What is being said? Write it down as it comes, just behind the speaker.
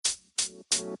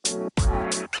What's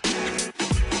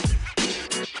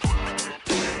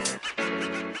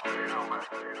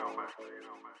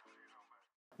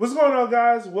going on,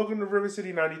 guys? Welcome to River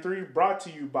City 93, brought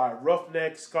to you by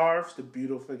Roughneck Scarves, the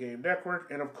Beautiful Game Network,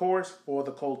 and of course, For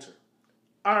the Culture.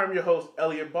 I'm your host,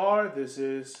 Elliot Barr. This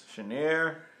is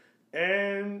Chenier.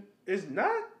 And it's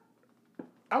not,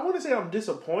 I want to say I'm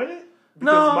disappointed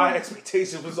because my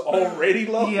expectation was already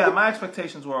low. Yeah, my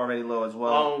expectations were already low as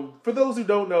well. For those who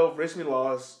don't know, Richmond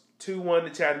lost 2-1 to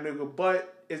Chattanooga,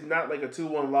 but it's not like a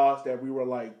 2-1 loss that we were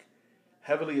like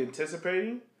heavily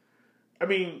anticipating. I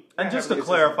mean, and just to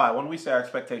clarify, when we say our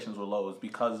expectations were low, it's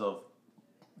because of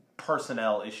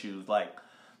personnel issues, like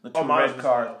the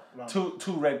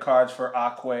two red cards for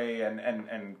Akwe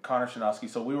and Connor Shinovsky.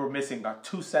 So we were missing our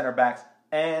two center backs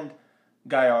and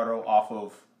Gallardo off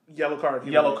of yellow card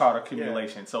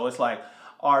accumulation. Yeah. So it's like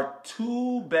our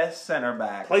two best center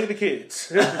backs. Play the kids.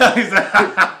 Just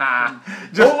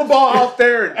roll the ball out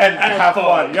there and have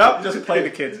fun. Yep, just play the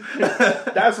kids.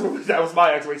 That was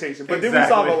my expectation. But then we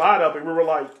saw the lineup and we were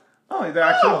like, oh, they're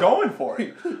actually going for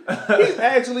it. He's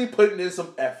actually putting in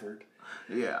some effort.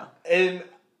 Yeah. And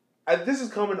this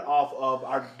is coming off of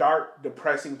our dark,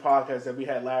 depressing podcast that we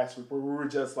had last week where we were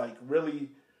just like really,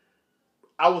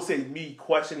 I would say me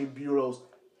questioning Bureau's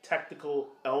technical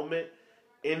element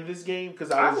in this game,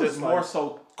 because I was just more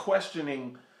so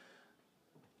questioning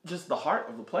just the heart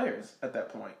of the players at that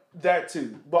point. That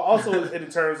too. But also in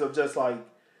terms of just like,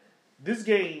 this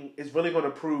game is really going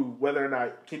to prove whether or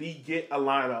not can he get a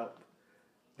lineup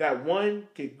that one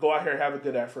can go out here and have a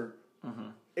good effort,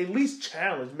 at least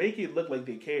challenge, make it look like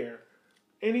they care.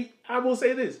 And I will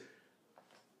say this,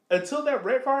 until that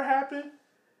red card happened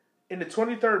in the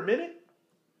 23rd minute,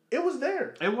 it was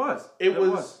there. It was. It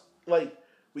was like,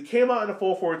 we came out in a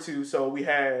 4-4-2, so we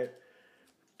had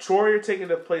Troyer taking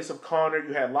the place of Connor.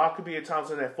 You had Lockerbie and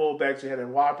Thompson at fullbacks. You had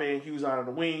Nwape and Hughes on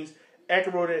the wings.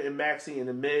 Ekeroda and Maxey in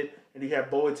the mid. And you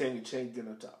had Boateng and Chen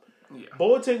up top. Yeah.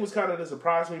 Boateng was kind of the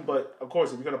surprise me, but of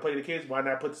course, if you're going to play the kids, why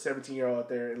not put the 17-year-old out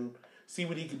there and see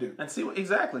what he can do? And see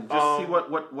exactly. Just see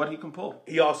what he can pull.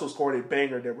 He also scored a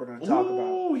banger that we're going to talk about.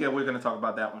 Oh, yeah, we're going to talk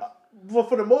about that one. Well,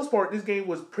 for the most part, this game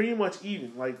was pretty much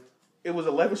even. Like, it was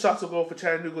 11 shots to goal for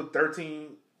Chattanooga,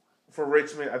 13 for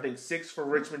Richmond. I think 6 for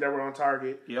Richmond that were on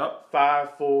target. Yep.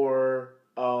 5 for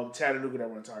Chattanooga that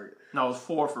were on target. No, it was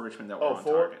 4 for Richmond that were on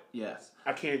target. Yes.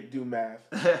 I can't do math.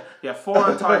 Yeah, 4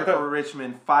 on target for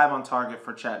Richmond, 5 on target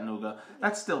for Chattanooga.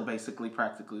 That's still basically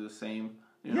practically the same.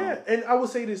 You know? Yeah, and I would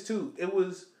say this too.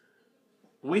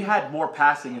 We had more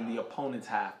passing in the opponent's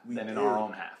half than in our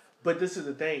own half. But this is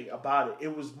the thing about it.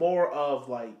 It was more of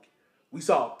like, we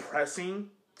saw pressing.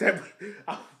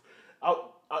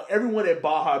 Everyone at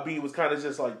Baja B was kind of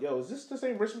just like, yo, is this the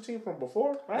same Richmond team from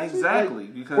before? Exactly.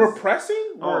 Like, because we're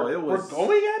pressing. We're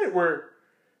going at it. We're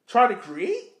trying to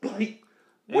create. Like,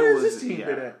 where has this team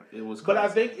been at? It was crazy. But I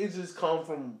think it just come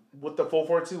from what the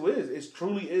 4-4-2 is. It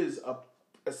truly is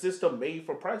a system made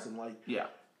for pressing. Like,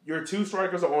 your two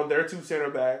strikers are on their two center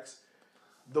backs.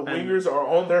 The wingers are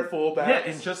on their fullbacks. Yeah,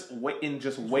 in just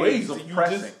waves of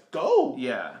pressing. Just go.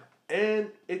 Yeah.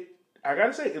 And I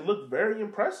gotta say, it looked very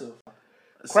impressive.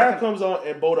 Crab comes on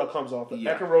and Boda comes off.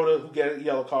 Ekeroda, who get a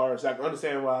yellow card, so I can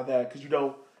understand why that, because you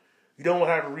don't want to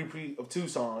have a repeat of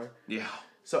Tucson. Yeah.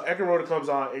 So Ekeroda comes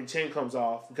on and Chen comes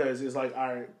off because it's like,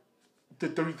 all right, the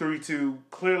 3-3-2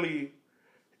 clearly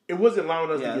it wasn't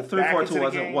allowing us to get back into the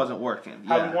game. Wasn't working.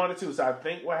 How we wanted to. So I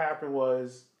think what happened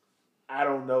was, I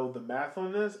don't know the math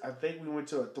on this. I think we went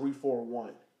to a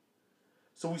 3-4-1.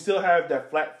 So we still have that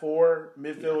flat 4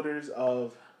 midfielders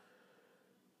of.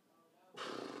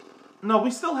 No,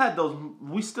 we still had those.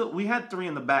 We had 3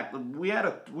 in the back. We had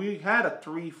a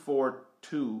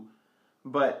 3-4-2,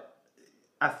 but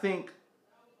I think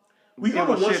we got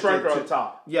one striker on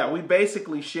top. Yeah, we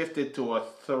basically shifted to a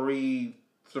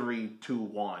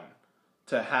 3-3-2-1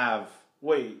 to have.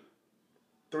 Wait,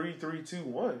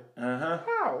 3-3-2-1.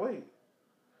 How? Wait.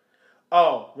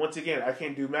 Oh, once again, I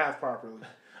can't do math properly.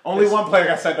 Only one player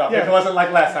got sent off. Yeah. It wasn't like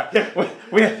last time. Yeah.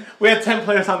 We had 10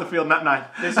 players on the field, not 9.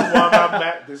 This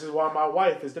is why my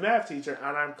wife is the math teacher,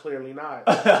 and I'm clearly not.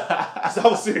 So I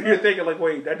was sitting here thinking, like,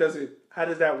 wait, how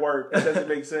does that work? That doesn't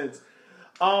make sense.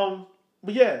 But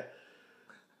yeah.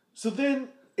 So then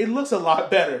it looks a lot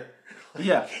better.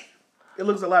 Yeah. It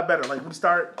looks a lot better. Like, we're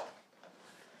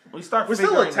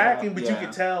still attacking, but you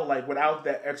can tell, like, without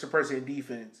that extra person in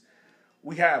defense,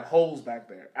 we have holes back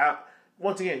there.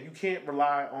 Once again, you can't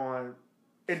rely on,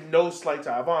 and no slight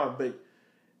to Ivan, but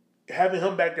having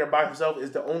him back there by himself is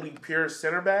the only pure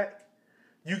center back.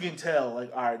 You can tell,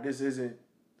 like, all right, this isn't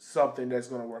something that's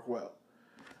going to work well.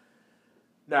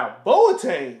 Now,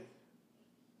 Boateng,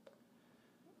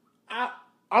 I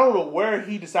don't know where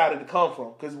he decided to come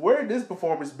from, because where this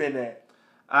performance been at?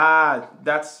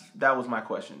 That was my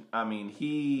question. I mean,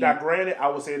 Now, granted, I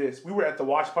will say this: we were at the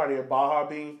watch party at Baja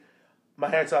Bean. My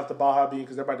hats off to Baja Bean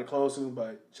because they're about to close soon.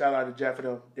 But shout out to Jeff and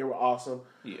them; they were awesome.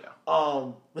 Yeah.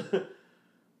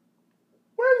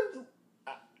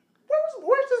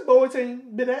 Where's this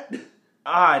Boateng been at?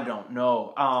 I don't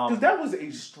know. Because that was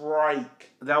a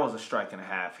strike. That was a strike and a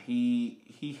half. He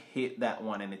hit that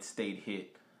one and it stayed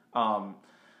hit. I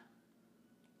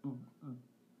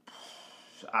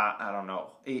don't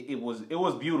know. It was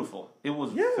beautiful. It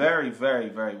was very, very,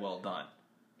 very well done.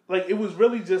 Like, it was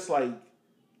really just like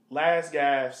last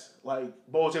gasp. Like,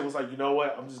 Boateng was like, you know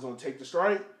what? I'm just going to take the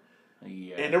strike.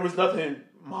 Yeah. And there was nothing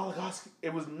Malagas.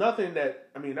 It was nothing that,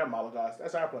 I mean, not Malagas.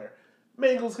 That's our player.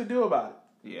 Mangles could do about it.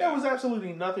 Yeah. There was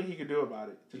absolutely nothing he could do about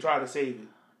it to try to save it.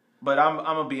 But I'm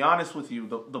gonna be honest with you.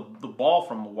 The ball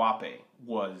from Mwape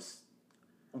was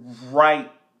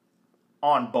right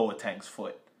on Boateng's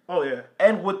foot. Oh yeah.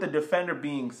 And with the defender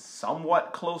being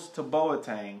somewhat close to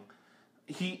Boateng,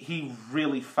 he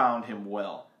really found him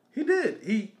well. He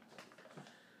did.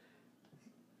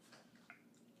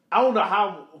 I don't know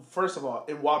how. First of all,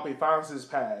 Mwape finds his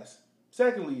pass.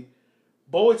 Secondly,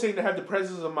 Boateng to have the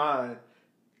presence of mind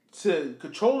to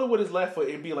control it with his left foot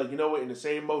and be like, you know what, in the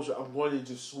same motion, I'm going to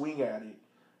just swing at it.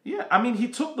 Yeah, I mean, he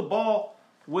took the ball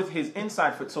with his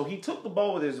inside foot. So he took the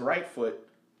ball with his right foot,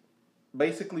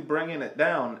 basically bringing it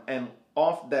down, and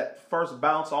off that first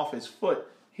bounce off his foot,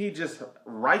 he just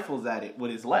rifles at it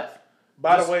with his left.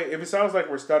 By the way, if it sounds like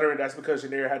we're stuttering, that's because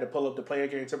Janair had to pull up the play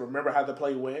again to remember how the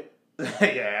play went.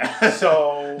 Yeah.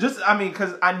 So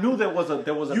because I knew there was a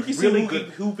you can really see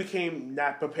who became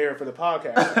not prepared for the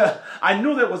podcast. I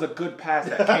knew there was a good pass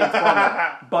that came from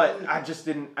it, but I just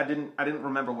didn't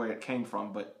remember where it came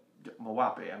from. But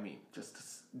Mwape, I mean,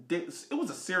 it was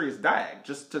a serious diag.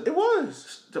 It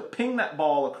was to ping that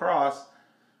ball across.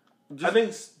 I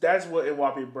think that's what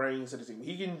Mwape brings to the team.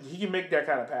 He can make that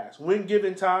kind of pass when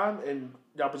given time and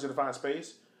the opportunity to find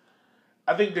space.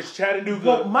 I think this Chattanooga.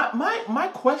 Well, my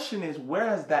question is, where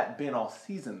has that been all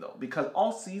season though? Because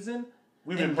all season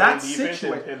we've been playing defense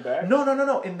and pin back.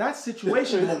 No. In that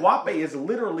situation, Mwape is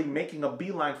literally making a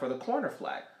beeline for the corner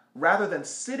flag rather than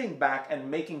sitting back and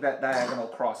making that diagonal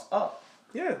cross up.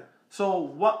 Yeah. So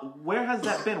where has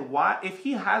that been? Why, if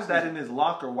he has that in his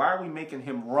locker, why are we making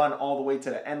him run all the way to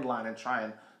the end line and try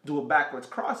and do a backwards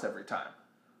cross every time?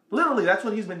 Literally, that's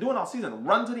what he's been doing all season.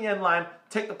 Run to the end line,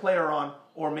 take the player on,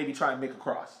 or maybe try and make a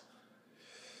cross.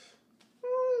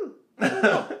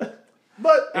 But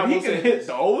if he can hit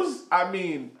those, I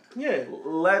mean, yeah,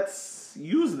 let's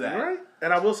use that. Right?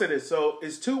 And I will say this. So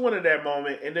it's 2-1 at that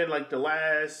moment, and then like the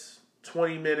last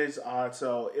 20 minutes or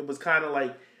so, it was kind of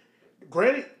like,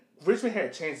 granted, Richmond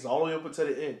had chances all the way up until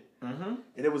the end. Mm-hmm.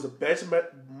 And it was a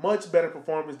much better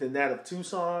performance than that of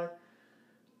Tucson.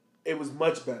 It was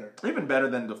much better. Even better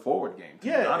than the forward game.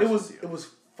 Yeah, it was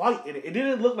fight. And it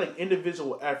didn't look like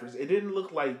individual efforts. It didn't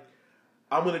look like,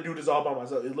 I'm going to do this all by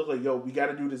myself. It looked like, yo, we got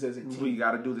to do this as a team. We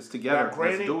got to do this together. Now,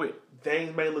 granted, let's do it.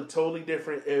 Things may look totally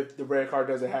different if the red card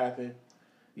doesn't happen.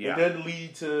 Yeah. It doesn't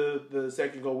lead to the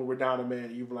second goal where we're down a man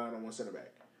and you've relied on one center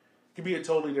back. It could be a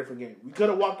totally different game. We could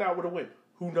have walked out with a win.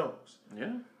 Who knows?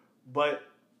 Yeah. But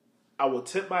I will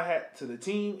tip my hat to the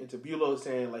team and to Bulow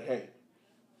saying, like, hey,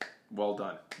 well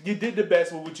done. You did the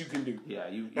best with what you can do. Yeah,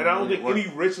 you and I don't think any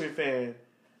Richmond fan,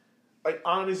 like,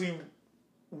 honestly,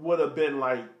 would have been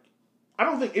like, I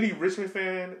don't think any Richmond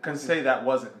fan can say that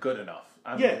wasn't good enough.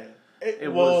 I mean,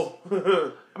 it was.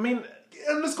 I mean,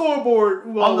 on the scoreboard,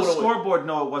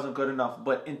 no, it wasn't good enough.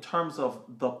 But in terms of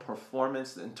the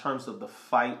performance, in terms of the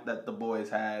fight that the boys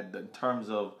had, in terms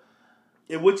of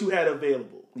what you had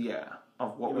available,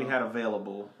 of what we had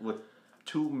available with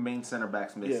two main center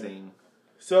backs missing. Yeah.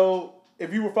 So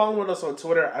if you were following us on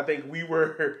Twitter, I think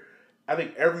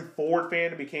every Ford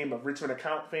fan became a Richmond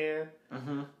account fan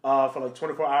for like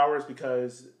 24 hours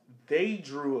because they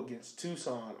drew against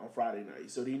Tucson on Friday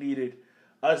night. So they needed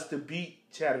us to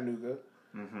beat Chattanooga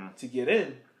to get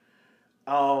in.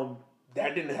 That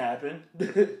didn't happen.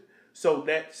 So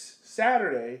next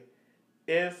Saturday,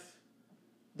 if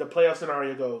the playoff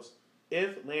scenario goes,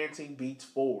 if Lansing beats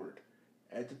Ford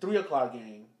at the 3 o'clock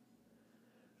game,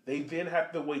 they then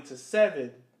have to wait to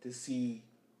 7 to see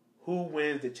who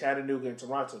wins the Chattanooga and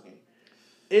Toronto game.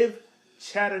 If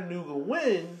Chattanooga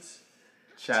wins,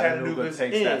 Chattanooga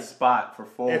takes that spot for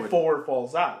Forward. And Forward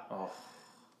falls out. Oh.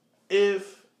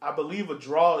 If, I believe a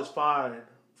draw is fine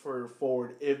for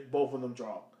Forward if both of them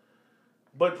draw.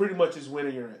 But pretty much it's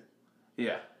winning you're in.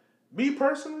 Yeah. Me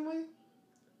personally,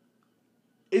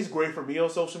 it's great for me on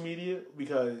social media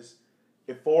because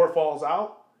if Forward falls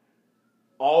out,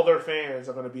 all their fans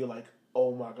are going to be like,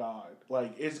 oh my God.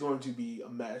 Like, it's going to be a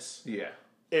mess. Yeah.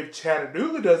 If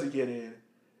Chattanooga doesn't get in,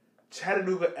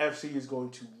 Chattanooga FC is going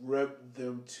to rip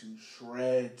them to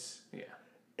shreds. Yeah.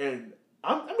 And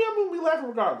I'm going to be laughing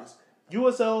regardless.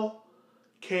 USL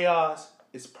chaos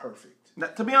is perfect. Now,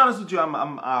 to be honest with you,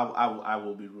 I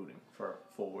will be rooting for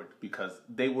Forward because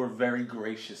they were very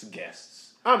gracious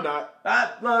guests. I'm not.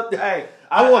 Look, hey,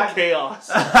 I want chaos.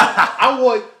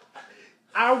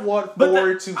 I want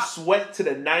Forward to sweat to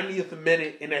the 90th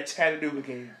minute in that Chattanooga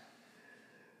game.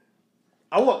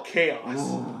 I want chaos.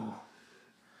 Ooh.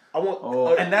 I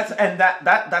want, and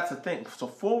that's the thing. So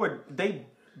Forward, they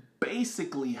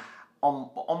basically,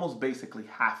 almost basically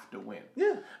have to win.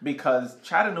 Yeah, because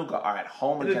Chattanooga are at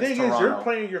home against Toronto. The thing is, you're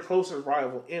playing your closest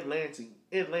rival in Lansing.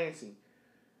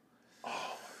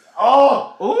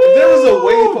 Oh, if there was a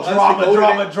way for us to go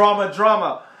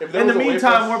drama. In the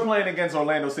meantime, we're playing against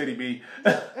Orlando City B.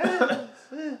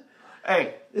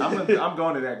 Hey, I'm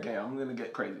going to that game. I'm gonna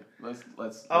get crazy. Let's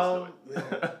do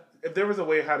it. If there was a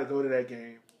way how to go to that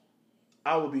game,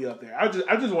 I would be up there. I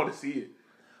just want to see it.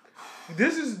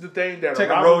 This is the thing that take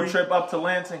a road trip up to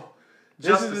Lansing.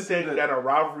 This is the thing that our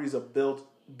rivalries are built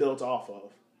off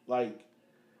of. Like,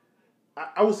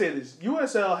 I would say this: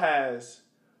 USL has.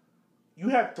 You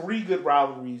have 3 good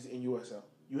rivalries in USL.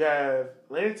 You have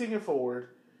Lansing and Forward,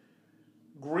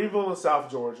 Greenville and South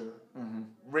Georgia,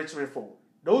 Richmond and Forward.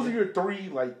 Those are your 3,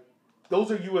 like, those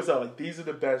are USL. Like, these are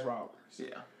the best rivalries.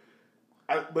 Yeah.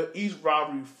 But each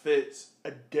rivalry fits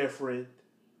a different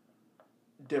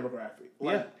demographic.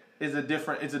 Like, It's a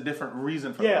different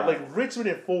reason for like Richmond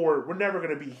and Forward, we're never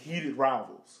going to be heated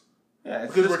rivals. Yeah,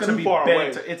 it's because we're too far away.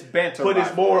 It's banter. But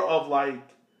it's more of like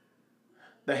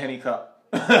the Henny Cup.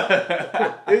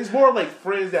 It's more like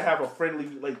friends that have a friendly,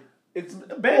 like, it's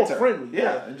banter. More friendly.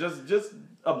 Yeah. Just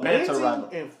a banter rival.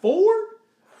 And Forward,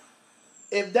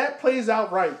 if that plays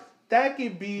out right, that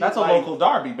could be that's like, a local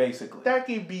derby, basically. That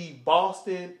could be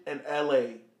Boston and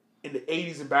LA in the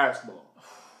 80s in basketball.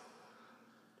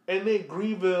 And then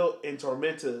Greenville and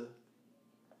Tormenta.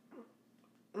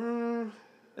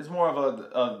 It's more of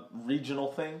a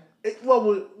regional thing.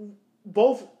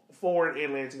 Both Forward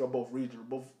and Lansing are both regional.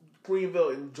 Both Greenville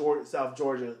and South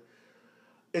Georgia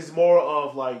is more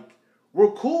of like,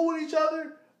 we're cool with each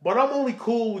other, but I'm only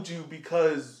cool with you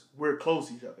because we're close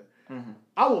to each other. Mm-hmm.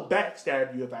 I will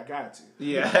backstab you if I got to.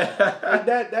 Yeah.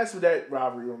 That's what that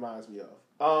rivalry reminds me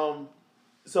of.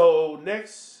 So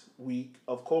next week,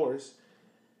 of course,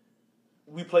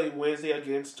 we play Wednesday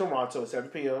against Toronto at 7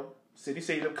 p.m. City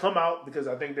Stadium. Come out because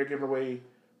I think they're giving away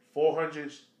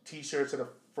 400 T-shirts to the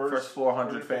first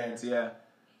 400 fans. Yeah.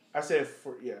 I said,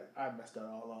 I messed that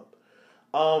all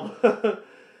up.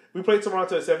 We play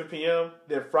Toronto at 7 p.m.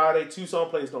 Then Friday, Tucson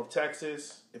plays North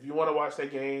Texas. If you want to watch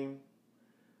that game,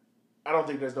 I don't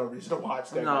think there's no reason to watch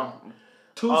that game.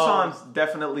 Tucson's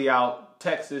definitely out.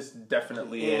 Texas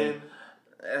definitely in.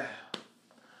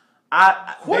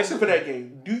 Question for that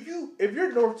game. If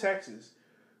you're North Texas,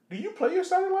 do you play your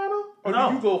starting lineup? Or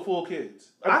do you go full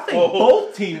kids? I think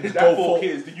both teams go full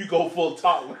kids. Do you go full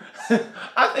toddlers?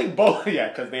 I think both,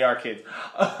 because they are kids.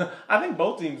 I think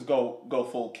both teams go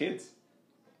full kids.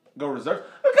 Go reserve.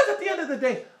 Because at the end of the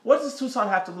day, what does Tucson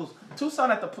have to lose?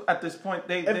 Tucson at this point,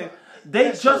 they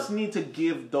just need to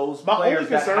give those players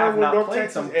that have not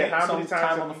played some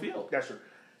time on the field. That's true.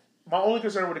 My only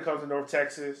concern when it comes to North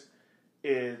Texas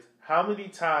is how many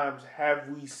times have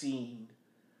we seen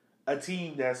a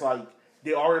team that's like,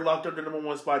 they already locked up the number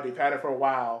 1 spot, they've had it for a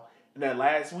while, and that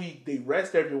last week they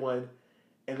rest everyone,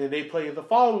 and then they play the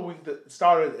following week the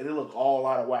starters, and it look all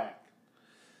out of whack.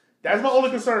 That's my only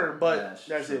concern, but that's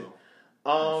it.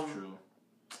 That's true.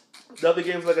 The other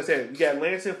games, like I said, you got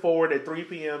Lansing Forward at 3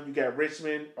 p.m. You got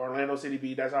Richmond, Orlando City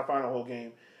B. That's our final whole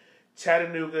game.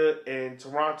 Chattanooga and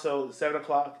Toronto at 7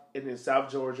 o'clock, and then South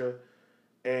Georgia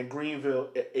and Greenville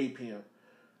at 8 p.m.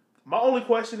 My only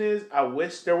question is, I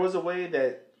wish there was a way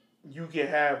that you can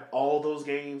have all those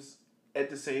games at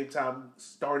the same time,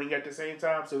 starting at the same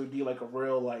time, so it would be like a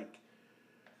real like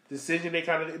decision they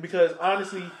kind of, because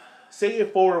honestly, say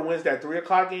if Forward wins that 3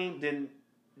 o'clock game, then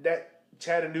that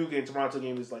Chattanooga and Toronto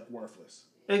game is like worthless.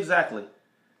 Exactly.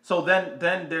 So then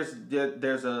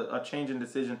there's a change in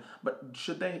decision, but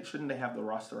shouldn't they have the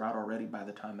roster out already by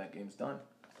the time that game's done?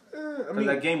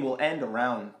 That game will end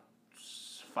around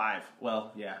 5.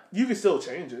 Well, yeah. You can still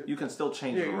change it. You can still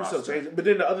change the roster. You can still change it. But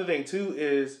then the other thing too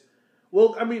is,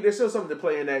 well, I mean, there's still something to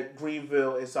play in that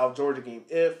Greenville and South Georgia game.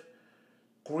 If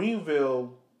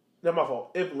Greenville, not my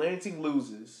fault. If Lansing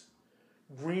loses,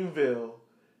 Greenville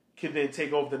can then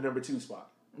take over the number 2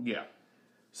 spot. Yeah.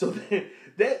 So then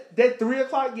that 3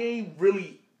 o'clock game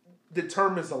really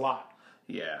determines a lot.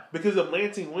 Yeah. Because if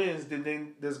Lansing wins,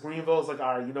 then this Greenville's like,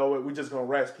 all right, you know what? We're just going to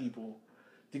rest people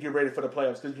to get ready for the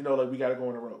playoffs because, we got to go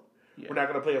on the road. Yeah. We're not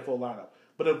going to play a full lineup.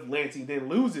 But if Lansing then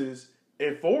loses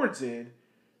and Ford's in,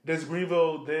 does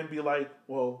Greenville then be like,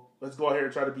 well, let's go ahead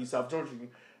and try to beat South Georgia?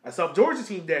 A South Georgia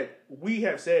team that we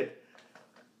have said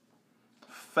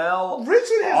fell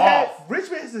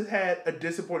Richmond has had a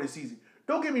disappointing season.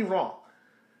 Don't get me wrong.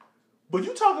 But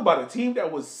you talk about a team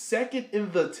that was second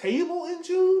in the table in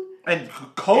June? And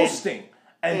coasting.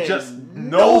 And just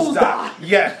nosedive.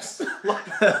 Yes.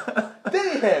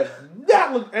 They have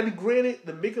not looked... And granted,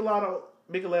 the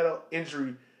Michelotto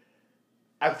injury,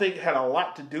 I think, had a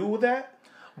lot to do with that.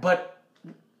 But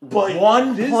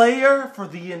one player for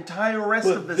the entire rest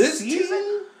of the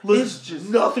season is just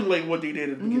nothing like what they did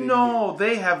at the beginning. No,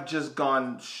 they have just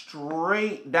gone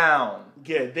straight down.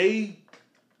 Yeah,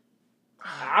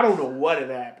 I don't know what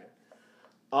had happened.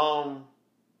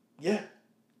 Yeah,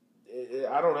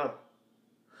 I don't know.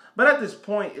 But at this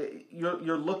point,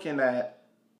 you're looking at...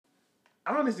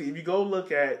 Honestly, if you go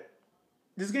look at...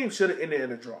 This game should have ended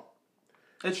in a draw.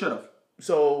 It should have.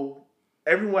 So,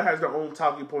 everyone has their own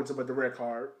talking points about the red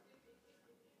card.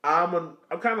 I'm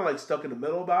kind of like stuck in the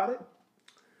middle about it.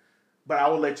 But I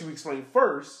will let you explain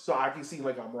first so I can seem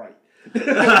like I'm right.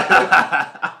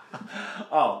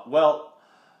 Oh, well...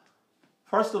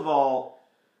 First of all,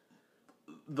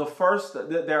 there's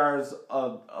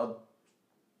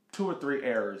two or three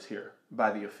errors here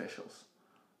by the officials.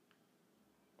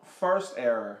 First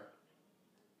error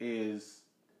is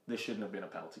this shouldn't have been a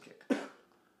penalty kick.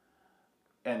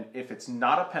 And if it's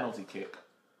not a penalty kick,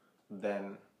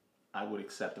 then I would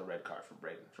accept a red card for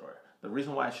Braden Troyer. The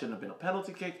reason why it shouldn't have been a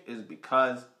penalty kick is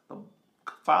because the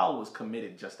foul was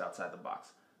committed just outside the box.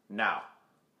 Now,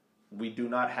 we do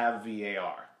not have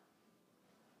VAR.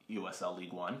 USL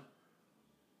League One.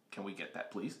 Can we get that,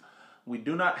 please? We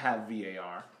do not have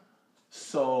VAR,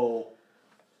 so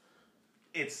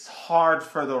it's hard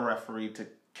for the referee to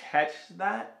catch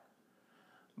that.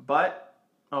 But,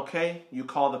 okay, you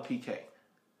call the PK.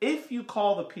 If you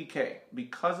call the PK,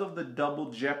 because of the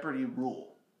double jeopardy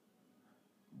rule,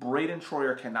 Braden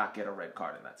Troyer cannot get a red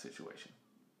card in that situation.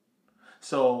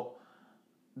 So,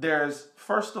 there's,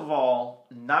 first of all,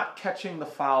 not catching the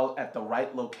foul at the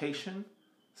right location.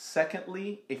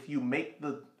 Secondly, if you make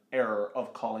the error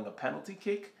of calling a penalty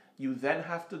kick, you then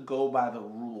have to go by the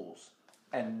rules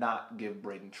and not give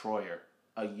Braden Troyer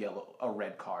a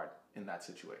red card in that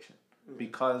situation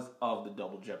because of the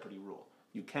double jeopardy rule.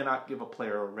 You cannot give a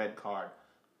player a red card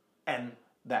and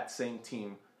that same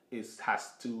team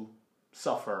has to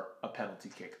suffer a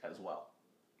penalty kick as well.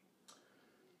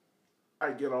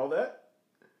 I get all that.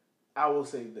 I will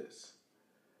say this.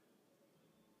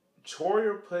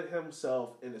 Troyer put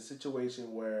himself in a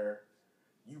situation where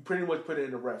you pretty much put it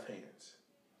in the ref hands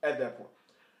at that point.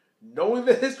 Knowing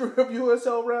the history of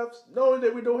USL refs, knowing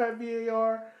that we don't have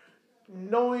VAR,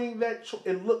 knowing that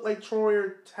it looked like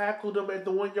Troyer tackled him at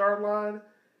the 1 yard line,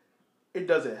 it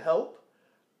doesn't help.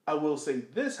 I will say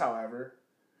this, however.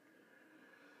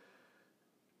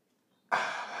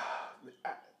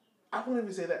 I won't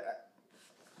even say that.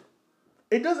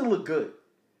 It doesn't look good.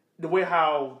 The way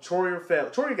how Troyer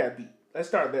felt. Troyer got beat. Let's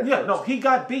start there. Yeah, first. No, he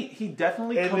got beat. He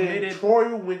definitely committed. And then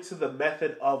Troyer went to the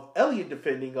method of Elliott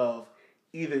defending of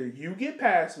either you get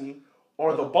past me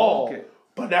or the ball,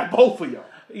 but not both of y'all.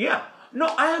 Yeah. No,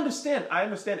 I understand.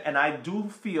 And I do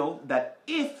feel that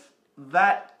if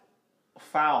that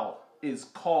foul is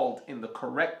called in the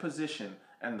correct position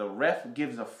and the ref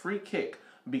gives a free kick,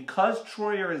 because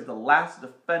Troyer is the last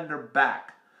defender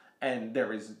back and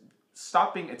it's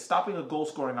stopping a goal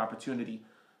scoring opportunity,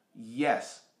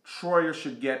 yes, Troyer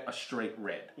should get a straight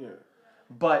red. Yeah.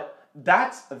 But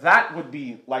that would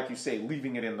be, like you say,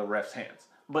 leaving it in the ref's hands.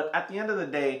 But at the end of the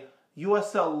day,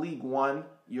 USL League One,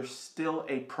 you're still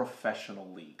a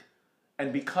professional league.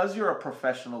 And because you're a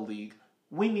professional league,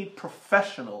 we need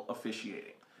professional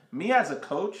officiating. Me as a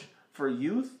coach for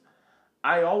youth,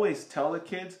 I always tell the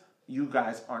kids, you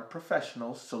guys aren't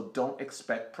professionals, so don't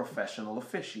expect professional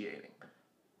officiating.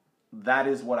 That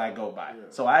is what I go by. Yeah.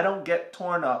 So I don't get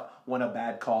torn up when a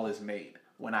bad call is made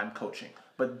when I'm coaching.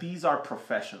 But these are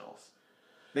professionals.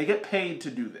 They get paid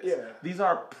to do this. Yeah. These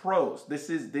are pros.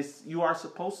 You are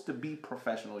supposed to be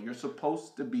professional. You're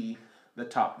supposed to be the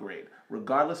top grade.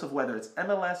 Regardless of whether it's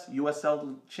MLS,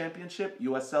 USL Championship,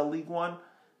 USL League One,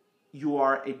 you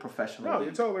are a professional. No, league.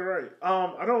 You're totally right.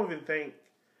 I don't even think...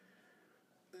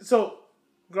 So,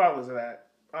 regardless of that,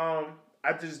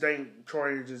 I just think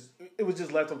Troyer it was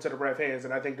just left up to the ref hands,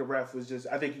 and I think the ref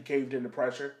I think he caved into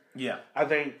pressure. Yeah. I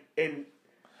think, and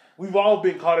we've all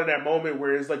been caught in that moment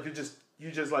where it's like, you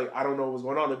just like, I don't know what's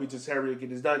going on, let me just hurry and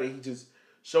get this done, and he just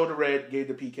showed the red, gave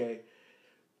the PK.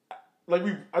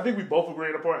 I think we both agree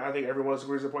on the point. I think everyone else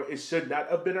agrees on the point. It should not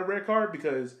have been a red card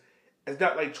because it's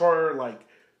not like Troyer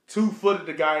 2-footed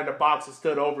the guy in the box and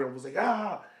stood over him and was like,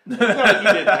 ah. It's not like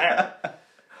he did that.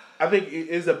 I think it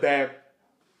is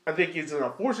I think it's an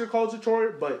unfortunate call to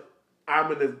Troyer, but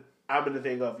I'm in the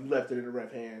thing of you left it in the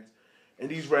ref hands. And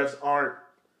these refs aren't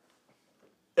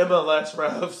MLS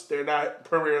refs. They're not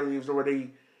Premier Leagues where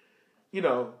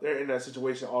they're in that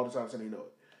situation all the time so they know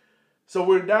it. So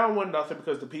we're down 1-0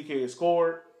 because the PK is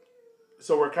scored.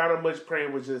 So we're kind of much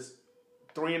praying with just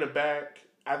 3 in the back.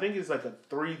 I think it's like a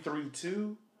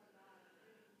 3-3-2.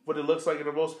 What it looks like in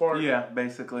the most part. Yeah,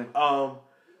 basically. The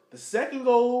second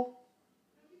goal,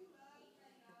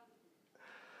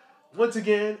 once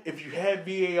again, if you have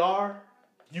VAR,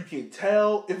 you can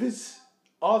tell if it's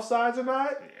offsides or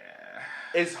not.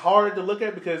 Yeah. It's hard to look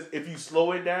at because if you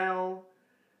slow it down,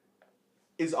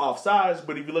 it's offsides.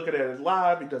 But if you look at it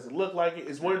live, it doesn't look like it.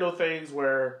 It's one of those things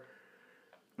where...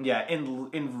 Yeah,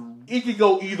 in it could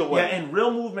go either way. Yeah, in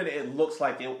real movement, it looks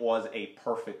like it was a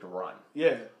perfect run.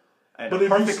 Yeah. And but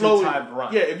if you slow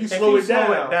run. Yeah, if you slow it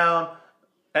down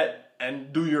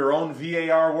and do your own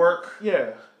VAR work,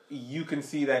 yeah, you can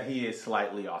see that he is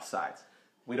slightly offsides.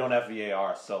 We don't have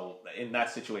VAR, so in that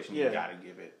situation, you got to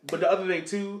give it. But the other thing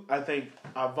too, I think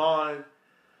Ivan,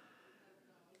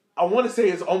 I want to say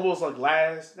it's almost like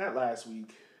not last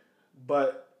week,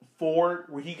 but Ford,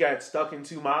 where he got stuck in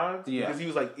two minds because he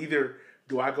was like, either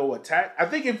do I go attack? I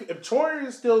think if Troyer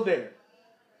is still there,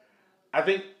 I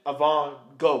think Ivan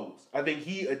goes. I think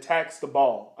he attacks the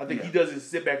ball. I think he doesn't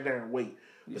sit back there and wait.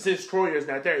 Yeah. But since Troyer is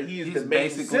not there, he's the main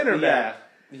center back.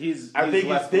 I think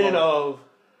it's then of,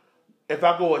 if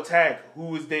I go attack,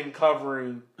 who is then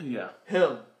covering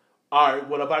him? All right,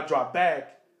 well, if I drop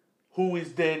back, who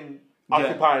is then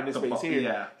occupying this space here?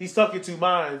 Yeah. He's stuck in two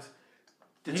minds.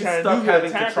 He's stuck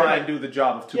having to try and do the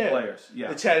job of two players. Yeah.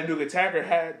 The Chattanooga attacker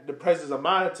had the presence of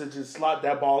mind to just slot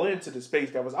that ball into the space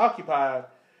that was occupied.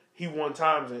 He one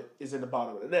times it is in the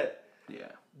bottom of the net. Yeah.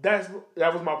 That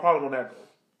was my problem on that goal.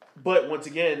 But once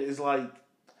again, it's like...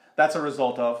 That's a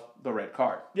result of the red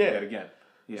card. Yeah. Yet again.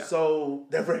 Yeah. So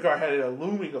that red card had a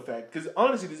looming effect. Because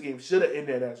honestly, this game should have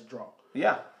ended as a draw.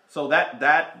 Yeah. So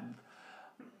that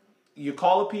you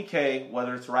call a PK,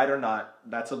 whether it's right or not,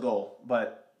 that's a goal.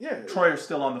 But Troyer's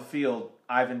still on the field.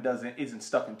 Ivan isn't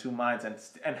stuck in two minds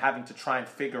and having to try and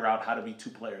figure out how to be two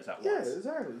players at once. Yeah,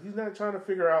 exactly. He's not trying to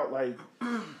figure out,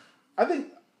 I think,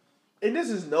 and this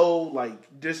is no,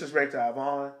 disrespect to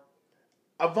Ivan.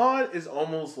 Ivan is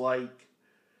almost I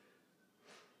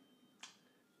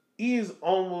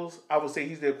would say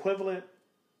he's the equivalent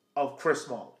of Chris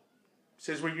Smalling.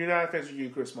 Since we're United fans, we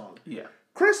use Chris Smalling. Yeah.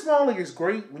 Chris Smalling is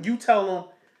great when you tell him,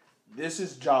 this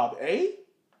is job A,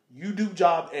 you do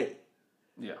job A.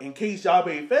 Yeah. In case job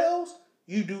A fails,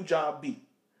 you do job B.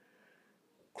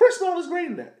 Chris Smalling is great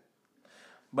in that.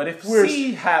 But if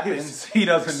C happens, he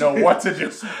doesn't know what to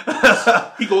do.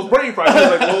 He goes brain fried.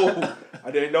 He's like, whoa,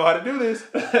 I didn't know how to do this.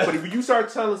 But if you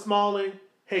start telling Smalling,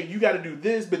 hey, you got to do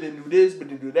this, but then do this, but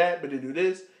then do that, but then do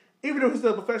this, even though he's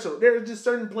still a professional, there are just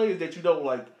certain players that you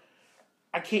know,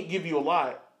 I can't give you a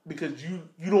lot because you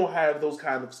don't have those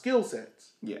kind of skill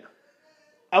sets. Yeah.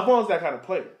 Ivan's that kind of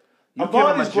player. You give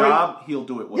him a job, he'll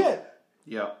do it well. Yeah.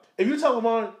 Yeah. If you tell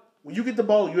Ivan, when you get the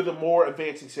ball, you're the more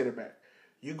advancing center back.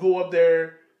 You go up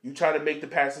there, you try to make the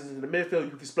passes in the midfield,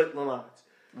 you can split the lines.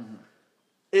 Mm-hmm.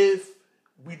 If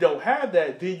we don't have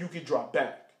that, then you can drop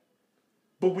back.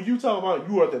 But when you tell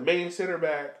Ivan you are the main center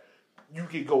back, you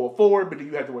can go forward, but then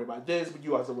you have to worry about this, but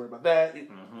you have to worry about that.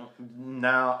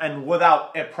 Now, and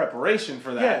without a preparation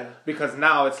for that, because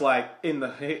now it's like in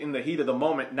the heat of the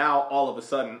moment, now all of a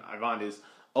sudden Ivan is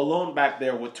alone back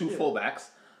there with two fullbacks.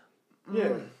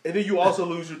 Yeah. And then you also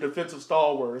lose your defensive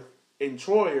stalwart in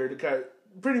Troyer to kind of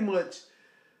pretty much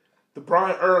the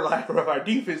Brian Urlacher of our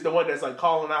defense, the one that's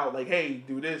calling out hey,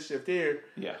 do this, shift here.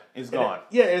 Yeah, it's gone.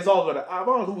 It's all gonna.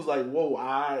 Ivan, who was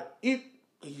whoa, he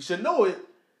should know it.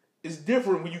 It's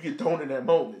different when you get thrown in that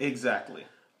moment. Exactly.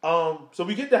 So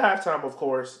we get to halftime, of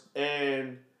course,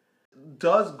 and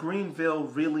does Greenville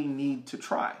really need to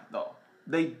try though?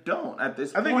 They don't at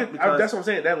this point. I think that's what I'm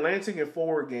saying. That Lansing and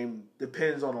Forward game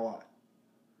depends on a lot.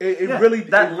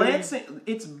 Lansing.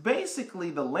 It's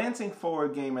basically the Lansing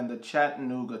Forward game and the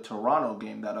Chattanooga Toronto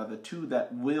game that are the two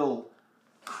that will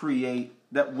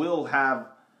have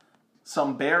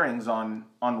some bearings on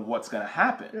what's going to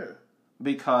happen. Yeah.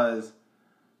 Because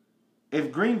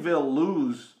if Greenville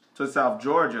lose to South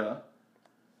Georgia,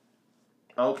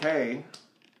 okay,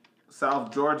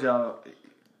 South Georgia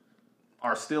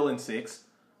are still in 6th,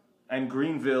 and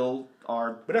Greenville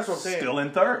are but that's what I'm saying. Still in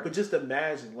 3rd. But just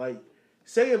imagine,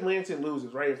 say if Lansing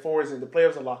loses, right, and 4 is in, the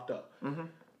playoffs are locked up. Mm-hmm.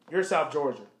 You're South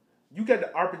Georgia. You get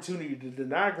the opportunity to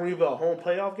deny Greenville a home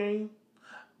playoff game.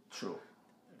 True.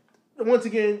 Once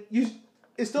again,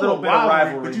 it's still a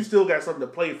rivalry, but you still got something to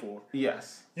play for.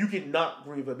 Yes. You can knock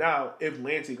Greenville. Now, if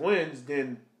Lansing wins,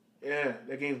 then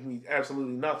that game means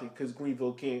absolutely nothing because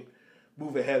Greenville can't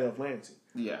move ahead of Lansing.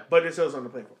 Yeah. But there's still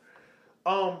something to play for.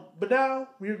 But now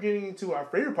we're getting into our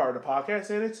favorite part of the podcast,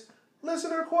 and it's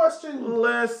listener questions.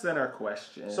 Listener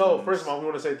questions. So, first of all, we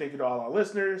want to say thank you to all our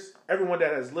listeners. Everyone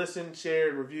that has listened,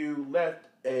 shared, reviewed, left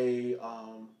a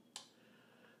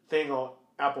thing on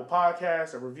Apple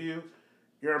Podcasts, a review.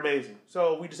 You're amazing.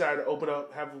 So, we decided to open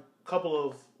up, have a couple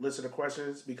of listener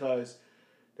questions because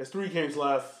there's 3 games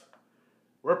left.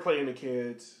 We're playing the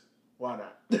kids. Why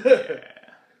not? Yeah.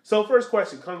 So, first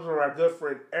question comes from our good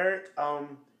friend Eric.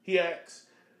 He asks,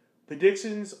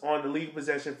 predictions on the league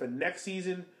possession for next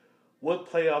season. Would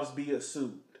playoffs be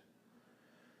assumed?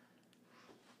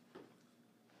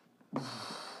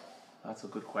 That's a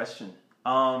good question.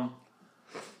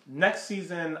 Next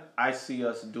season, I see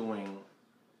us doing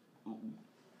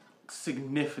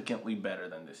significantly better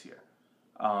than this year.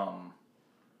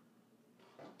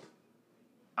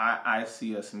 I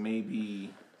see us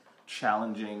maybe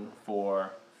challenging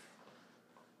for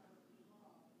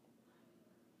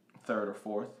 3rd or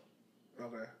 4th.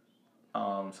 Okay.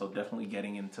 So definitely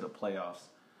getting into the playoffs.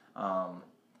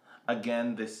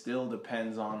 Again, this still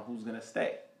depends on who's going to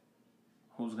stay.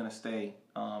 Who's going to stay?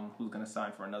 Who's going to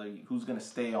sign for another? Who's going to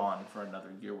stay on for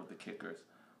another year with the Kickers?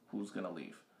 Who's going to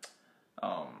leave?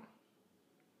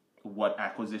 What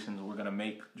acquisitions we're going to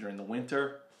make during the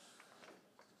winter?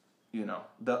 You know,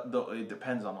 it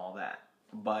depends on all that.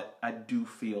 But I do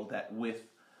feel that with,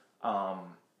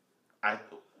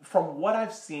 from what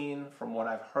I've seen, from what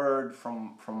I've heard,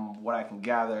 from what I can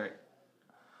gather,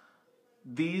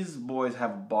 these boys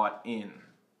have bought in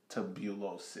to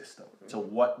Bulow's system, to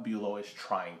what Bulow is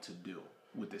trying to do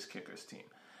with this Kickers team.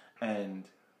 And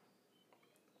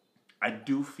I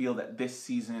do feel that this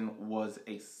season was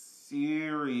a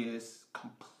serious,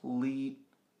 complete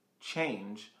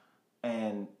change,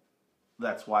 and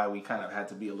that's why we kind of had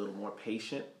to be a little more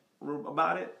patient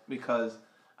about it, because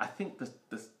I think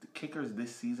the Kickers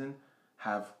this season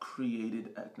have created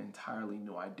an entirely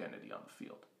new identity on the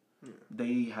field. Yeah.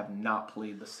 They have not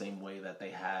played the same way that they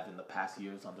have in the past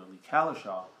years under Lee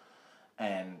Kalishaw,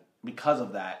 and because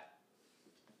of that,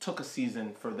 took a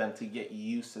season for them to get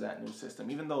used to that new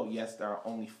system. Even though, yes, there are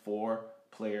only 4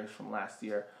 players from last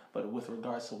year, but with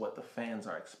regards to what the fans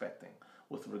are expecting,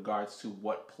 with regards to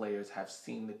what players have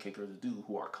seen the Kickers do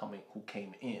who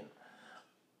came in,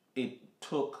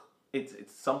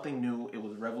 it's something new. It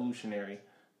was revolutionary.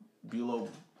 Bulow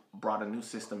brought a new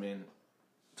system in.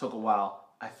 Took a while.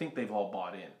 I think they've all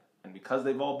bought in. And because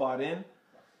they've all bought in,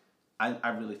 I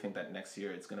really think that next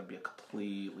year it's going to be a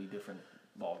completely different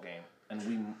ball game.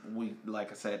 And we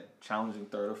like I said, challenging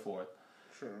 3rd or 4th.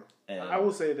 Sure. And I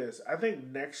will say this. I think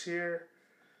next year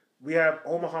we have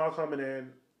Omaha coming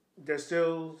in. There's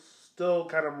still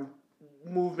kind of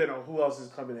movement on who else is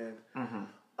coming in.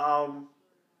 Mm-hmm.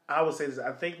 I would say this.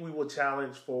 I think we will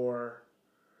challenge for...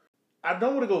 I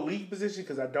don't want to go league position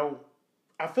because I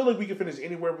feel like we can finish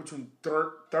anywhere between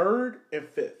 3rd and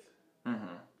 5th.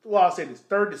 Mm-hmm. Well, I'll say this.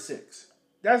 3rd to 6th.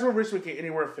 That's where Richmond can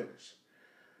anywhere finish.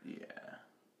 Yeah.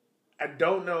 I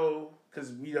don't know,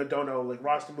 because we don't know, like,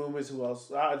 roster movements, who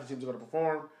else, other teams are going to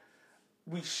perform.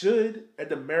 We should, at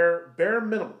the bare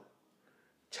minimum,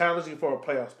 challenging for a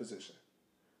playoffs position.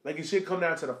 Like, it should come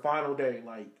down to the final day.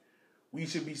 Like, we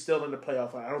should be still in the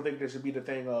playoff. I don't think there should be the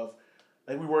thing of,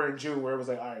 like we were in June, where it was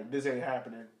like, all right, this ain't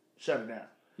happening. Shut it down.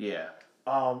 Yeah.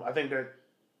 I think that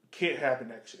can't happen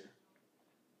next year.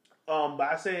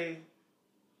 But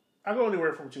I go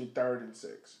anywhere from between 3rd and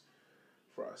 6th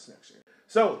for us next year.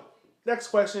 So, next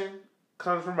question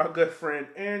comes from my good friend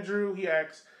Andrew. He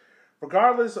asks,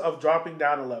 regardless of dropping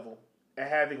down a level and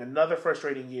having another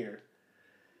frustrating year,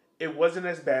 it wasn't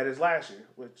as bad as last year,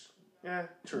 which, yeah,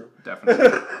 true.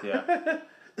 Definitely. Yeah.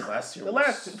 Last year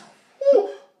was...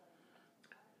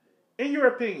 In your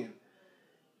opinion,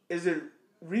 is it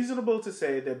reasonable to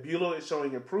say that Bulow is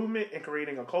showing improvement in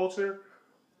creating a culture,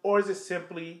 or is it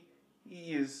simply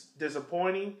he is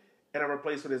disappointing and a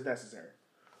replacement is necessary?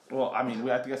 Well, I mean,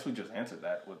 I guess we just answered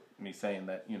that with me saying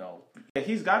that,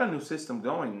 he's got a new system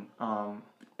going,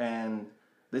 and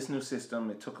this new system,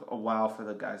 it took a while for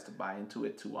the guys to buy into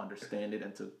it, to understand it,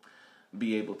 and to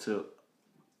be able to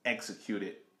execute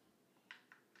it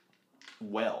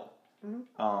well.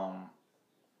 Mm-hmm.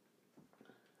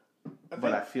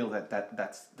 But I feel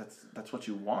that's what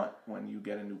you want when you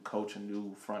get a new coach, a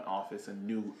new front office, a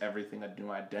new everything, a new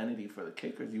identity for the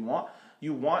Kickers.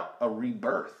 You want a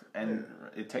rebirth, and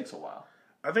it takes a while.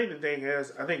 I think the thing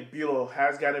is, I think Bulow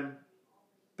has gotten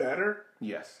better.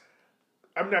 Yes.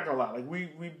 I'm not gonna lie. Like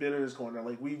we've been in this corner.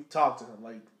 Like we've talked to him.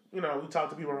 Like we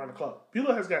talked to people around the club.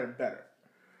 Bulow has gotten better.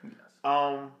 Yes.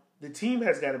 The team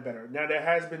has gotten better. Now there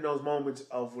has been those moments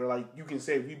of where like you can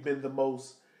say we've been the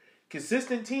most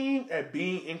consistent team at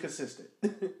being inconsistent.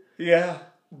 Yeah.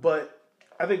 But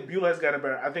I think Bulow has gotten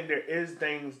better. I think there is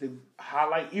things to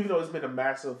highlight, even though it's been a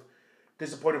massive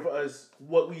disappointment for us.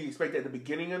 What we expected at the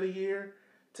beginning of the year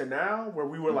to now, where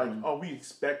we were like, oh, we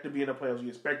expect to be in the playoffs. We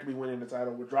expect to be winning the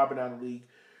title. We're dropping out of the league.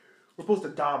 We're supposed to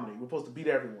dominate. We're supposed to beat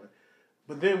everyone.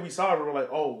 But then we saw it and we were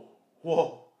like, oh,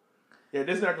 whoa. Yeah,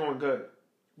 this is not going good.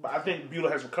 But I think Bulow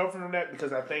has recovered from that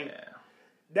because I think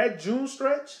that June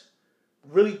stretch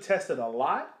really tested a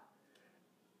lot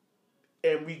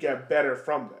and we got better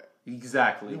from that.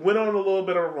 Exactly. We went on a little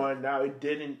bit of a run. Now it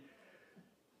didn't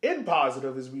end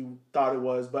positive as we thought it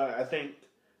was, but I think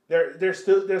there's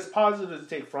positives to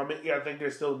take from it. Yeah, I think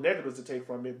there's still negatives to take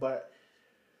from it, but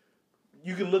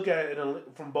you can look at it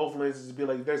from both lenses and be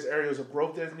like, there's areas of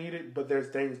growth that's needed, but there's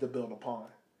things to build upon.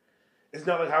 It's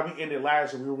not like how we ended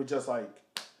last year. We were just like,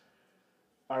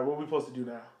 all right, what are we supposed to do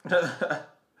now?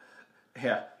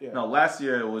 Yeah. No, last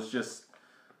year it was just...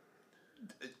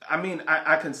 I mean,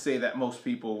 I can say that most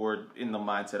people were in the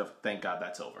mindset of, thank God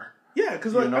that's over. Yeah,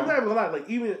 because like, I'm not even gonna lie. Like,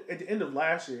 even at the end of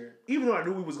last year, even though I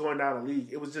knew we was going down the league,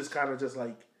 it was just kind of just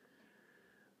like,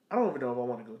 I don't even know if I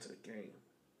want to go to the game.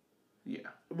 Yeah.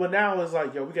 But now it's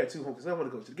like, yo, we got 2 home because I want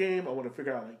to go to the game. I want to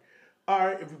figure out, like, all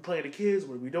right, if we're playing the kids,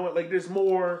 what are we doing? Like, there's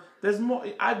more.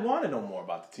 I want to know more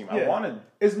about the team. Yeah.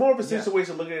 It's more of a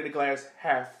situation looking at the glass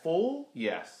half full.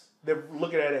 Yes. Than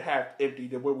looking at it half empty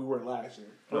than where we were last year.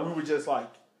 But we were just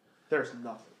like, there's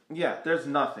nothing. Yeah, there's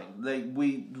nothing. Like,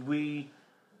 we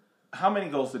how many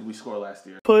goals did we score last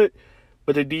year? But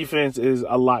the defense is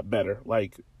a lot better,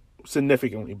 like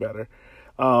significantly better.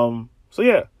 So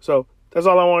that's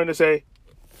all I wanted to say.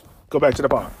 Go back to the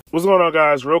pod. What's going on,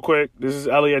 guys? Real quick, this is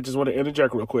Elliot. I just want to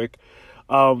interject real quick.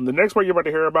 The next part you're about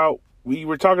to hear about, we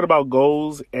were talking about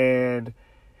goals and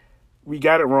we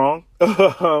got it wrong.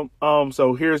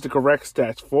 So here's the correct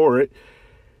stats for it.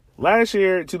 Last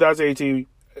year, 2018,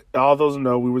 all those who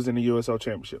know, we was in the USL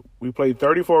Championship. We played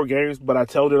 34 games, but I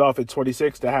tailed it off at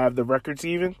 26 to have the records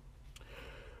even.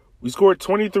 We scored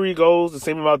 23 goals, the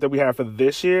same amount that we had for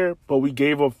this year, but we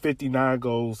gave up 59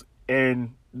 goals,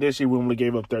 and this year we only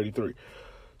gave up 33.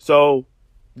 So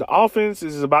the offense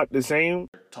is about the same.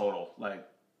 Total. Like,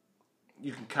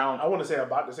 you can count. I want to say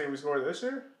about the same we scored this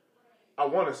year. I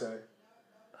want to say.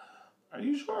 Are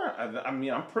you sure? I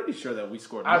mean, I'm pretty sure that we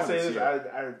scored more this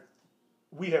year.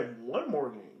 We have won more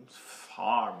games.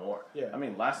 Far more. Yeah. I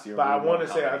mean, last year. But I want to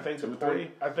say, I think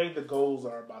the goals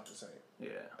are about the same. Yeah.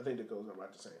 I think the goals are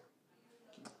about the same.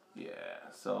 Yeah.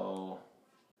 So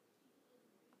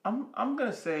I'm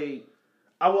gonna say.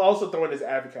 I will also throw in this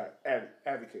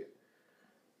advocate.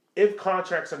 If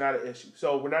contracts are not an issue,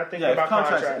 so we're not thinking about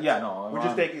contracts. Yeah, no. We're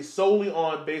just thinking solely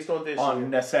based on this. On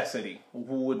necessity, who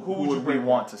would we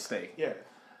want to stay? Yeah.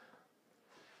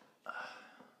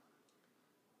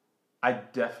 I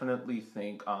definitely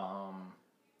think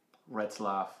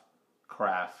Retzlaff,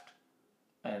 Kraft,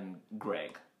 and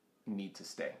Greg need to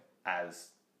stay as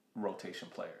rotation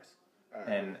players.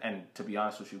 And to be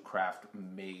honest with you, Kraft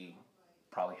may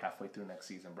probably halfway through next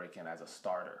season break in as a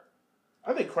starter.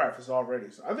 I think Kraft is already.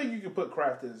 I think you can put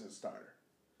Kraft in as a starter.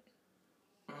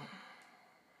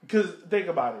 Because think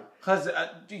about it. Because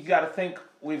you got to think,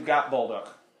 we've got Bolduc,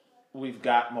 we've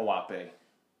got Mwape.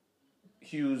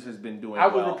 Hughes has been doing well.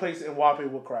 I would replace Mwape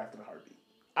with Kraft in a heartbeat.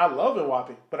 I love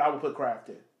Mwape, but I would put Kraft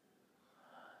in.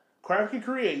 Kraft can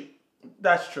create.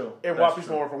 That's true. And Mwape's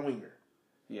more of a winger.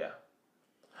 Yeah.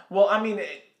 Well, I mean, if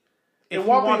you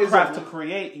want Kraft to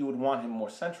create, you would want him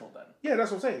more central then. Yeah, that's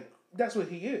what I'm saying. That's what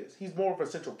he is. He's more of a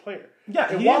central player.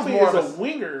 Yeah, and Mwape is a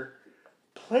winger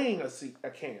playing a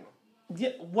cam. Yeah.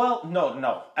 Well,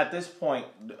 no. At this point,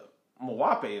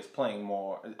 Mwape is playing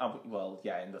more. In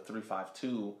the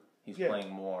 3-5-2. He's playing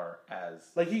more as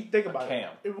think about cam.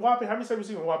 If Mwape, how many times have you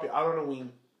seen Mwape out on the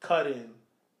wing cut in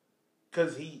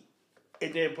because it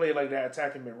didn't play like that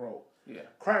attacking mid role? Yeah,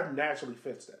 Kraft naturally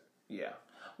fits that. Yeah.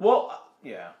 Well,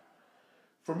 yeah.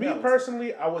 For me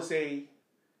personally, I would say,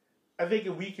 I think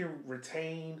if we can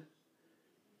retain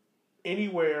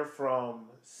anywhere from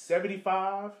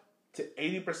 75 to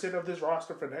 80% of this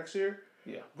roster for next year.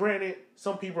 Yeah. Granted,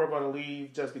 some people are going to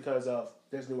leave just because of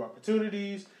there's new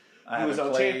opportunities.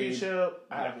 USL Championship.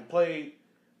 I haven't played.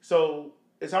 So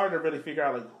it's hard to really figure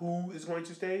out like who is going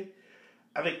to stay.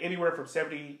 I think anywhere from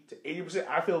 70 to 80%,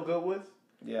 I feel good with.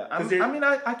 Yeah,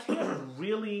 I can't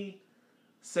really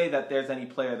say that there's any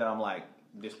player that I'm like,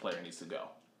 this player needs to go.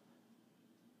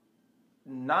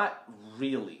 Not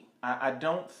really. I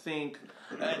don't think,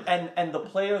 and the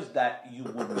players that you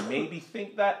would maybe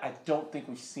think that, I don't think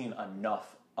we've seen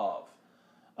enough of.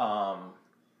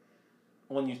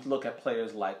 When you look at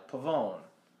players like Pavone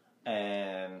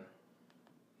and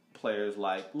players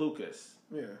like Lucas,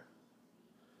 we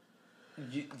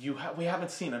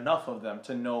haven't seen enough of them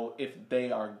to know if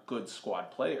they are good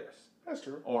squad players. That's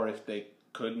true. Or if they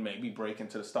could maybe break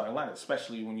into the starting lineup,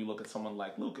 especially when you look at someone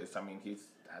like Lucas. I mean,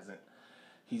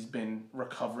 he's been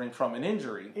recovering from an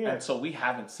injury, and so we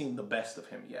haven't seen the best of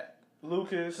him yet.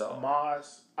 Lucas,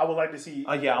 Moss, I would like to see.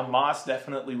 Moss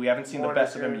definitely. We haven't seen the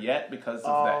best of him yet because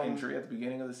of that injury at the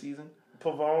beginning of the season.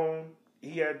 Pavone,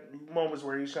 he had moments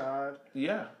where he shined.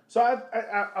 Yeah. So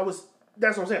I was.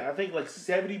 That's what I'm saying. I think like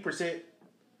 70%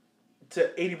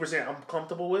 to 80% I'm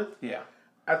comfortable with. Yeah.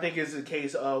 I think it's a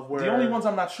case of where the only ones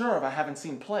I'm not sure of I haven't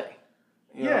seen play.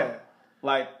 You know?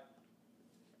 Like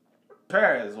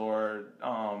Perez or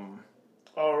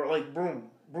like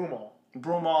Broomall.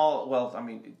 Broomall, well, I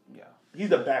mean, yeah. He's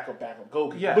the backup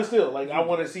goalkeeper. Yeah. But still, like, I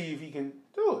want to see if he can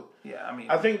do it. Yeah, I mean...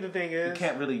 I think the thing is... You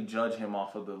can't really judge him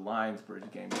off of the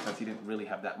Lionsbridge game because he didn't really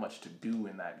have that much to do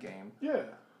in that game. Yeah.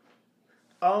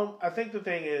 I think the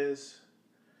thing is,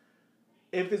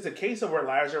 if it's a case of where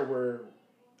last year where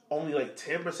only like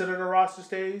 10% of the roster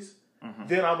stays,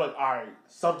 then I'm like, all right,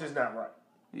 something's not right.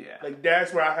 Yeah. Like,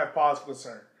 that's where I have pause for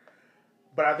concern.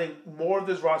 But I think more of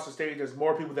this roster stage, there's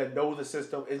more people that know the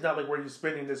system. It's not like where you're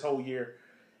spending this whole year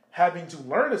having to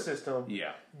learn a system,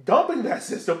 dumping that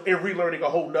system, and relearning a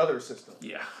whole nother system.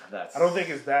 Yeah, I don't think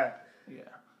it's that. Yeah.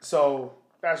 So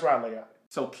that's where I lay out.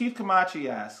 So Keith Camachi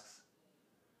asks,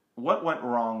 what went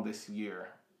wrong this year,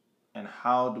 and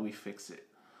how do we fix it?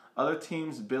 Other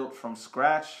teams built from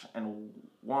scratch and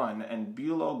won, and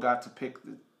Bulow got to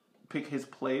pick his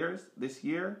players this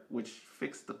year, which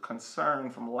fixed the concern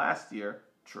from last year.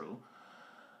 True.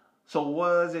 So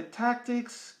was it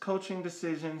tactics, coaching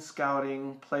decisions,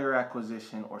 scouting, player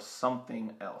acquisition, or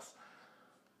something else?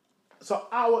 So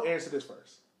I will answer this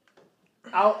first.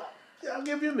 I'll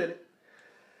give you a minute.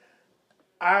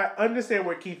 I understand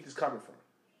where Keith is coming from.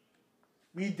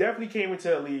 We definitely came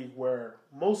into a league where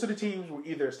most of the teams were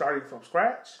either starting from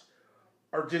scratch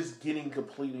or just getting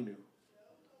completely new.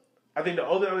 I think the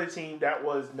only other team that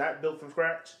was not built from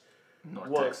scratch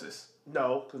North Texas.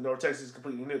 No, because North Texas is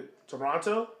completely new.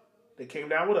 Toronto, they came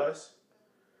down with us,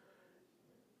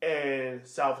 and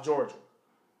South Georgia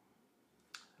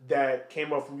that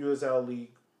came up from USL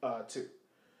League 2.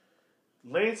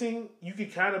 Lansing, you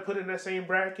could kind of put in that same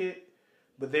bracket,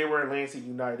 but they were in Lansing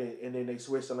United, and then they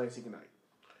switched to Lansing United.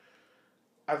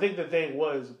 I think the thing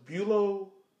was, Bulow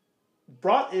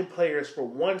brought in players for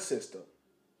one system,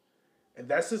 and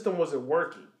that system wasn't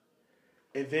working.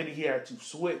 And then he had to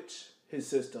switch his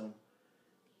system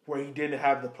where he didn't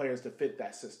have the players to fit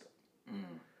that system.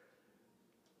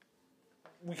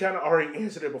 We kind of already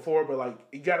answered it before, but like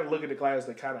you got to look at the glass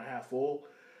like kind of half full.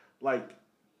 Like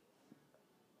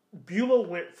Bulow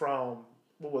went from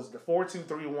what was it, the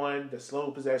 4-2-3-1, the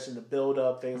slow possession, the build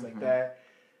up, things like that,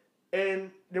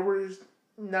 and there was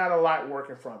not a lot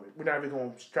working from it. We're not even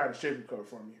going to try to sugarcoat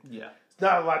from you. Yeah, it's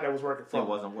not a lot that was working from it. It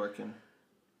wasn't working,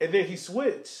 and then he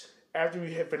switched after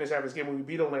we had finished having this game when we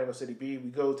beat Orlando City B.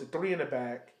 We go to 3 in the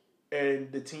back,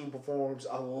 and the team performs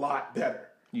a lot better.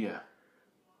 Yeah.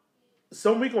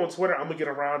 Some week on Twitter, I'm going to get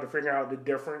around to figure out the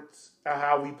difference of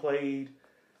how we played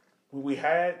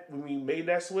when we made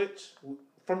that switch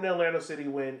from the Orlando City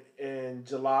win in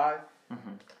July,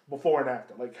 before and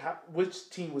after. Like, which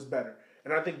team was better?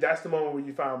 And I think that's the moment where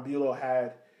you found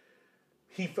Bulow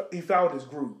he found his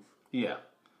groove. Yeah.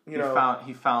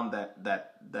 He found that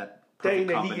thing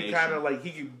that he could kind of like,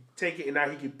 he could take it and now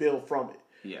he could build from it.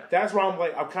 Yeah. That's where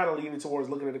I'm kind of leaning towards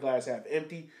looking at the glass half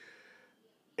empty.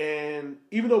 And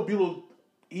even though Bulow,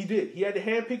 he had to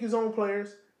handpick his own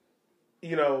players,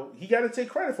 he got to take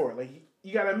credit for it. Like,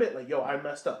 you got to admit, like, yo, I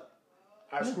messed up.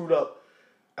 I screwed up.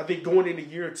 I think going into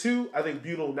year 2, I think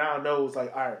Bulow now knows,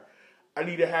 like, all right, I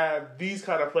need to have these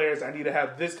kind of players. I need to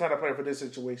have this kind of player for this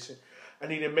situation. I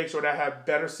need to make sure that I have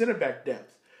better center back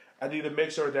depth. I need to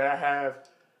make sure that I have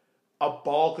a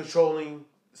ball controlling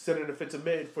center defensive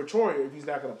mid for Troy if he's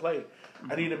not going to play.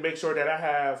 I need to make sure that I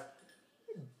have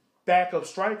backup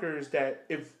strikers that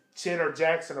if Chin or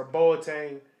Jackson or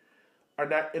Boateng are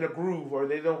not in a groove or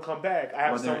they don't come back, I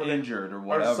have someone injured or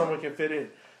whatever. Or someone can fit in.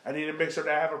 I need to make sure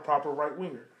that I have a proper right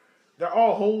winger. They're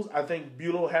all holes. I think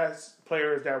Bulow has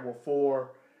players that were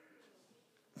for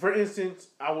for instance,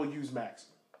 I will use Maxey.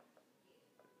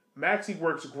 Maxey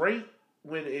works great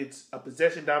when it's a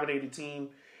possession-dominated team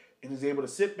and is able to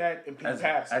sit back and ping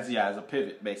passes. As a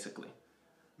pivot, basically.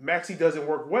 Maxey doesn't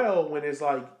work well when it's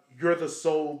like you're the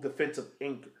sole defensive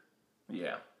anchor.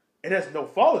 Yeah. And that's no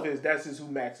fault of his. That's just who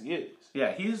Maxey is.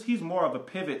 Yeah, he's more of a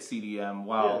pivot CDM,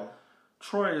 while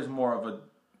Troy is more of a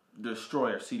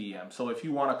destroyer CDM. So if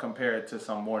you want to compare it to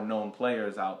some more known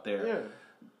players out there,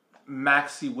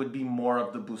 Maxey would be more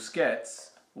of the Busquets,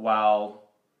 while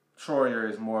Troyer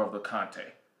is more of the Conte.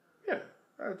 Yeah,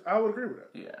 I would agree with that.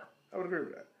 Yeah. I would agree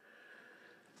with that.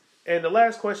 And the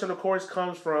last question, of course,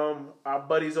 comes from our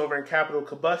buddies over in Capital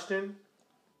Combustion.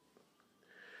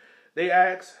 They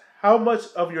ask, how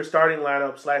much of your starting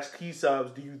lineup / key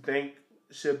subs do you think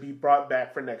should be brought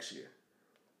back for next year?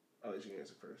 I'll let you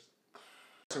answer first.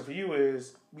 So for you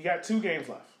is, we got 2 games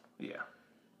left. Yeah.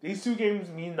 These 2 games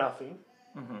mean nothing.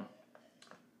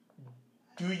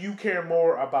 Do you care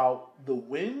more about the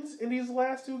wins in these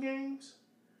last 2 games?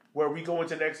 Where we go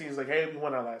into next season like, hey, we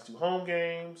won our last 2 home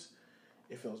games.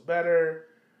 It feels better.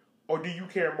 Or do you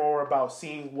care more about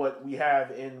seeing what we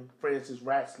have in, for instance,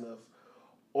 Ratcliffe,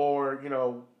 or,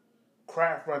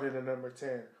 Kraft running the number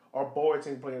 10, or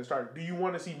Boateng playing the starter? Do you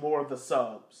want to see more of the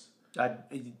subs? And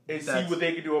see what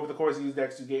they can do over the course of these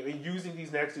next 2 games. And using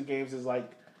these next 2 games as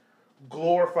like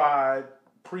glorified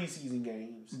preseason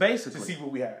games. Basically. To see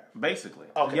what we have. Basically.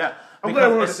 Okay. Yeah. I'm glad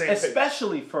we're on the same page.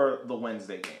 Especially for the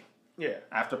Wednesday game. Yeah.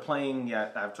 After playing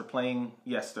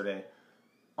yesterday,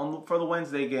 for the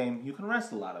Wednesday game, you can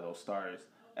rest a lot of those starters.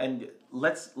 And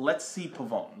let's see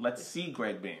Pavone. Let's see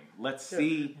Greg Beam. Let's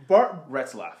see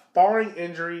Retzlaff. Barring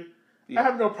injury, I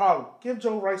have no problem. Give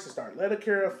Joe Rice a start. Let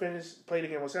Akira play the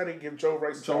game on Saturday. Give Joe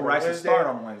Rice a start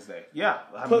on Wednesday. Yeah.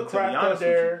 Put Kraft up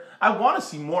there. I want to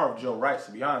see more of Joe Rice,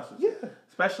 to be honest with you. Yeah.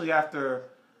 Especially after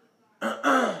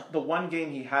the one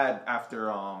game he had after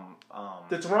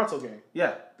the Toronto game.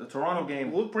 Yeah, the Toronto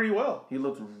game. He looked pretty well. He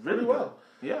looked really well.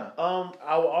 Yeah.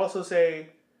 I will also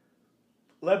say,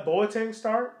 let Boateng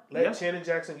start. Let Shannon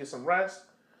Jackson get some rest.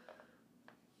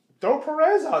 Throw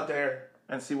Perez out there.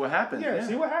 And see what happens. Yeah,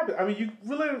 see what happens. I mean, you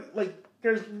really,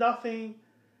 there's nothing.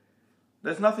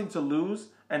 There's nothing to lose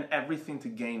and everything to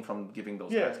gain from giving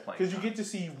those guys playing. Because you get to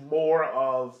see more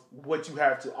of what you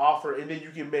have to offer, and then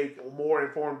you can make more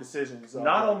informed decisions.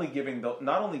 Not only giving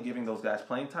those guys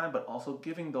playing time, but also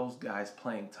giving those guys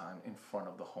playing time in front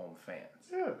of the home fans.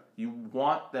 Yeah. You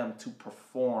want them to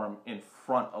perform in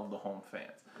front of the home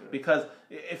fans. Yeah. Because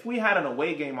if we had an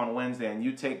away game on Wednesday and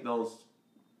you take those,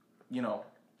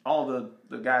 all the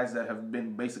guys that have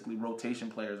been basically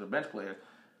rotation players or bench players,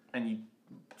 and you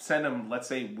send them, let's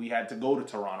say we had to go to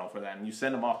Toronto for that, and you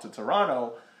send them off to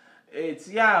Toronto, it's,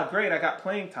 great, I got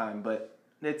playing time, but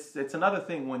it's another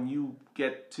thing when you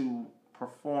get to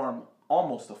perform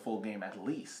almost a full game at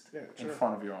least in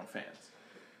front of your own fans.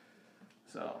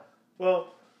 So.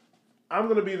 Well, I'm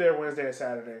going to be there Wednesday and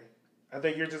Saturday. I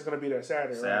think you're just going to be there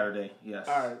Saturday, right? Saturday, yes.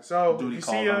 All right, so Duty you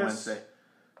calls see on us, Wednesday.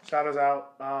 Shout us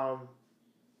out.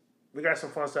 We got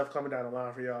some fun stuff coming down the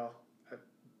line for y'all.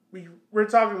 We're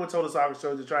talking with Total Soccer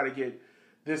Show to try to get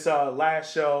this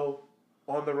last show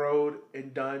on the road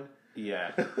and done.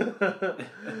 Yeah.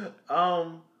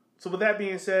 So with that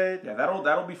being said,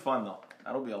 that'll be fun though.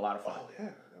 That'll be a lot of fun. Oh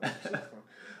yeah, that'll be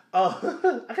so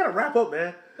fun. I gotta wrap up,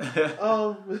 man.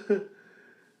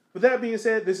 With that being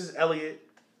said, this is Elliot.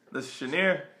 This is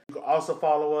Shanir. You can also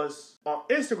follow us on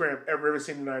Instagram at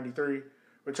RiverCity93.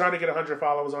 We're trying to get 100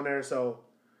 followers on there, so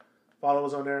follow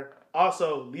us on there.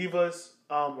 Also, leave us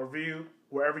a review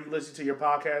wherever you listen to your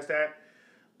podcast at.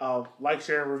 Like,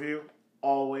 share, and review,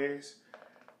 always.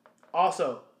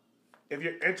 Also, if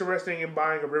you're interested in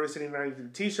buying a River City 93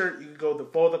 t-shirt, you can go to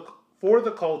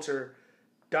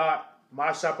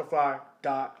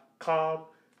fortheculture.myshopify.com.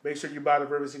 Make sure you buy the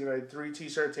River City 93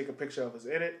 t-shirt. Take a picture of us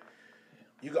in it.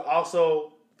 You can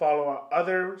also follow our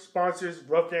other sponsors,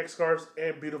 Roughneck Scarves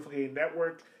and Beautiful Game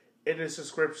Network, in the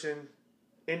subscription,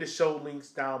 in the show links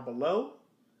down below.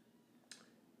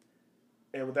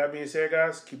 And with that being said,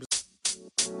 guys, keep